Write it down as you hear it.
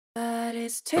But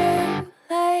it's too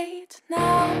late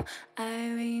now. I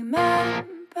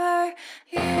remember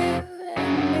you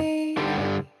and me,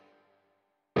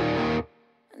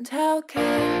 and how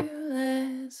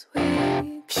careless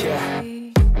we could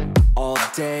be. All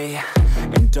day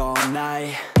and all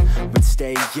night, we'd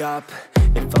stay up,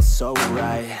 it felt so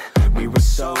right. We were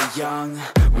so young,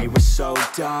 we were so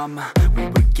dumb. We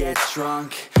would get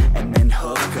drunk and then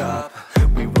hook up.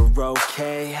 We were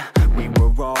okay, we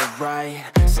were alright,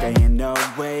 staying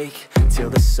awake till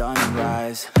the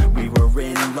sunrise. We were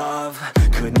in love,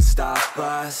 couldn't stop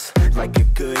us, like a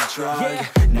good drug,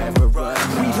 never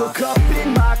enough. We hook up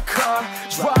in my car,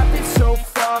 driving so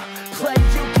far, play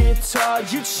your guitar,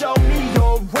 you'd show me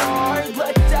your art.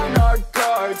 Let down our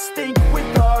guards, think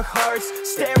with our hearts,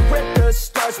 stare at the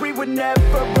stars, we were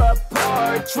never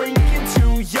apart. Drinking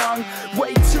too young,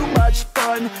 way too much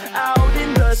fun, out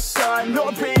in the sun,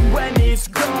 or in when it's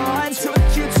gone. Took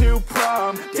you to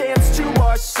prom, dance to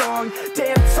our song,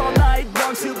 dance all night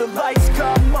long till the lights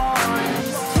come on.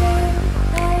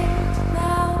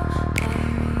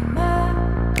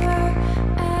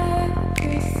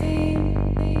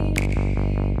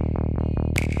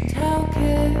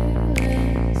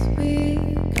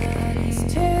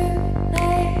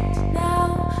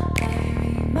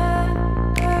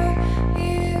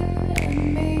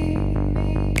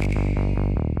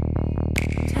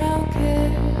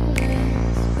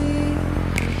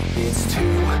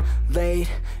 Late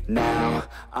now,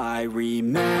 I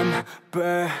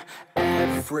remember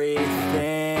everything,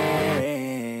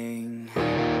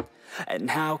 and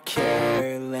how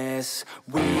careless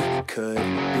we could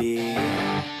be,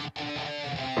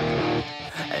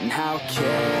 and how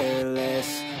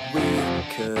careless we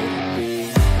could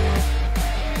be,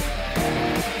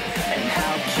 and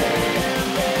how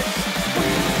careless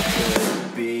we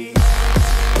could be.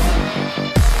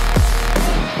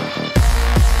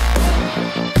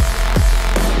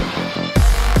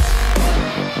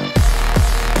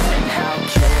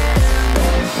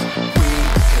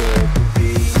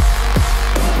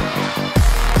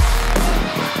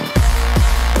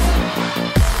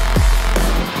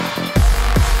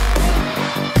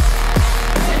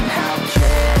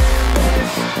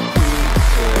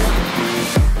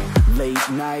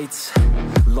 Nights,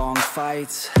 long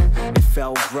fights, it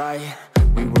felt right,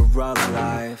 we were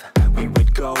alive. We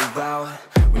would go out,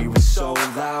 we were so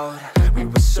loud, we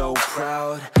were so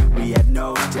proud, we had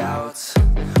no doubts.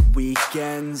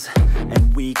 Weekends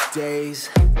and weekdays,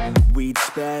 we'd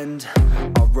spend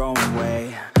our own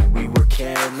way. We were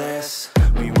careless,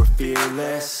 we were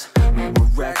fearless, we were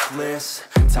reckless,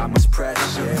 time was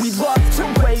precious. We loved to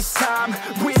waste time,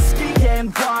 whiskey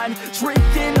and wine,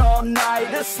 drinking all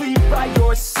night, asleep by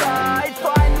your side.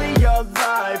 Finally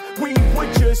alive, we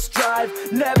would just drive,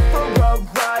 never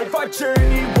arrive. Our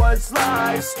journey was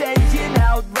live, staying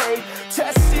out late,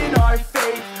 testing our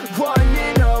fate,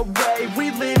 running away.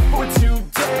 We live for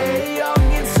today,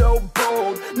 young and so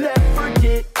bold, never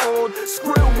get old.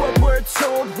 Screw what we're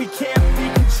told, we can't be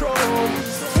controlled.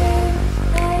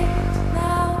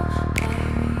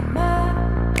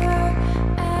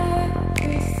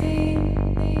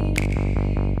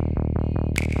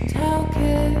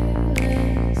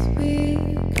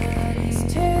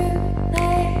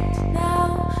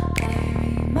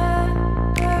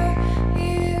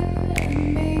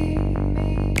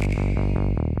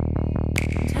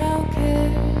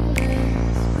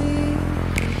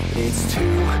 It's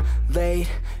too late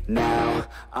now,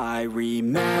 I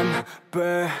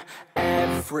remember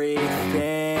everything,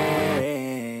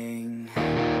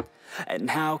 and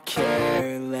how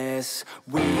careless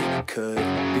we could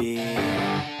be,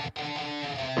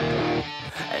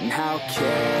 and how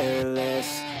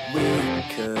careless we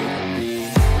could be,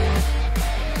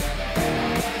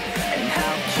 and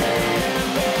how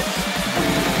careless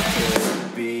we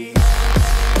could be.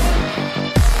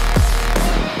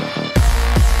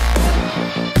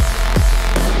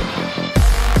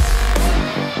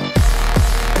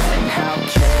 And how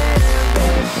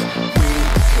careless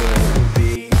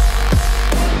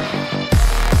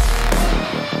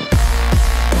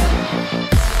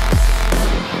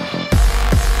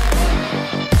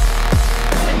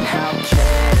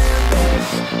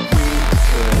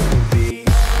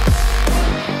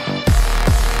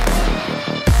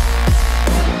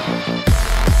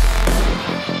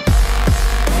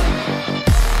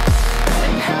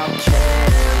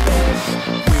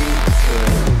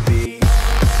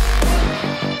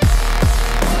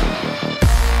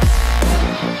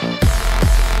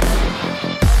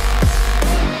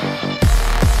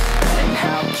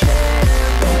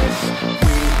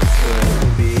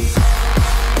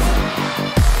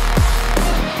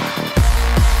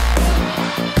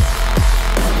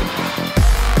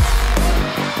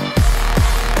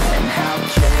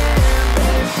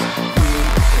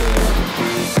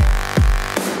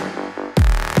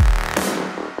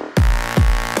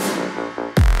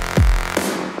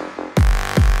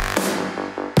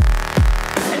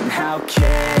how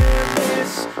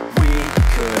careless we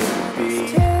could be.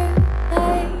 It's too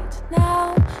late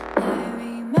now, I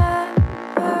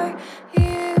remember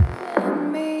you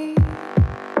and me,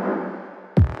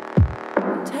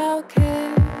 and how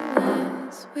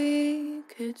careless we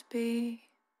could be.